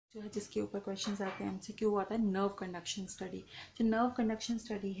जो है जिसके ऊपर क्वेश्चंस आते हैं, एमसीक्यू आता है नर्व कंडक्शन स्टडी। जो नर्व कंडक्शन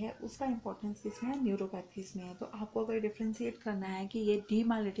स्टडी है उसका इंपॉर्टेंस किसमें है, न्यूरोपैथीज में है। तो आपको अगर डिफ्रेंशिएट करना है कि ये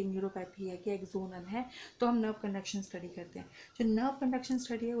डीमाइलिनेटिंग न्यूरोपैथी है कि एक्सोनल है, तो हम नर्व कंडक्शन स्टडी करते हैं। जो नर्व कंडक्शन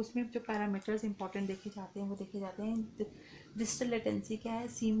स्टडी है उसमें जो पैरामीटर्स इंपॉर्टेंट देखे जाते हैं वो देखे जाते हैं। डिस्टल लेटेंसी क्या है,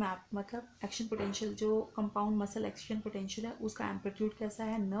 सी मैप मतलब एक्शन पोटेंशियल, जो कंपाउंड मसल एक्शन पोटेंशियल है उसका एम्पलीट्यूड कैसा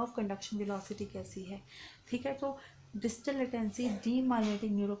है, नर्व कंडक्शन वेलोसिटी कैसी है, ठीक है। तो डिस्टल लेटेंसी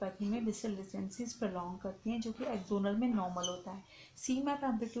डीमाइलिनेटिंग न्यूरोपैथी में डिस्टल लेटेंसीज प्रलॉन्ग करती हैं, जो कि एक्सोनल में नॉर्मल होता है। सी मैप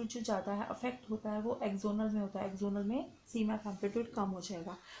एम्पलीट्यूड जो ज़्यादा है अफेक्ट होता है वो एक्सोनल में होता है, एक्सोनल में सी मैप एम्पलीट्यूड कम हो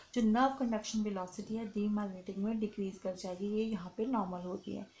जाएगा। जो नर्व कंडक्शन वेलोसिटी है डीमाइलिनेटिंग में डिक्रीज कर जाएगी, ये यहाँ पे नॉर्मल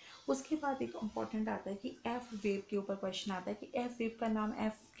होती है। उसके बाद एक इंपॉर्टेंट आता है कि एफ वेव के ऊपर क्वेश्चन आता है कि एफ वेव का नाम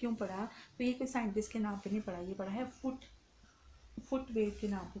एफ क्यों पड़ा। तो ये कोई साइंटिस्ट के नाम पे नहीं पड़ा, ये पड़ा है फुट वेव के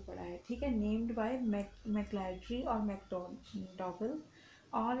नाम पे पड़ा है, ठीक है। नेम्ड बाय मैक्लाड्री और मैकडॉवेल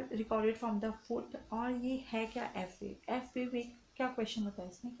और रिकॉर्डेड फ्रॉम द फुट। और ये है क्या, एफ वेव। एफ वेव एक क्या क्वेश्चन होता है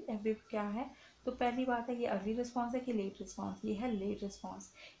इसमें कि एफ वेव क्या है। तो पहली बात है ये अर्ली रिस्पॉन्स है कि लेट रिस्पॉन्स, ये है लेट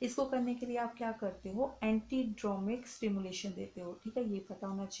रिस्पॉन्स। इसको करने के लिए आप क्या करते हो, एंटीड्रोमिक स्टिमुलेशन देते हो, ठीक है, ये पता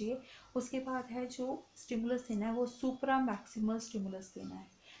होना चाहिए। उसके बाद है जो स्टिमुलस देना है वो सुप्रा मैक्सिमल स्टिमुलस देना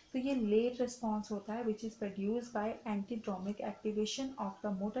है। तो ये लेट रिस्पॉन्स होता है which is produce by एंटीड्रोमिक activation of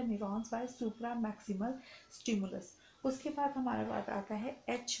the motor neurons bye supra maximal stimulus. उसके बाद हमारे पास आता है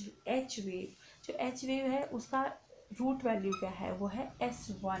एच वेव। जो एच वेव है उसका रूट वैल्यू क्या है, वो है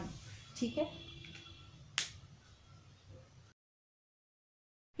S1, ठीक है।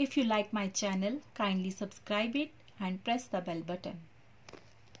 If you like my channel, kindly subscribe it and press the bell button.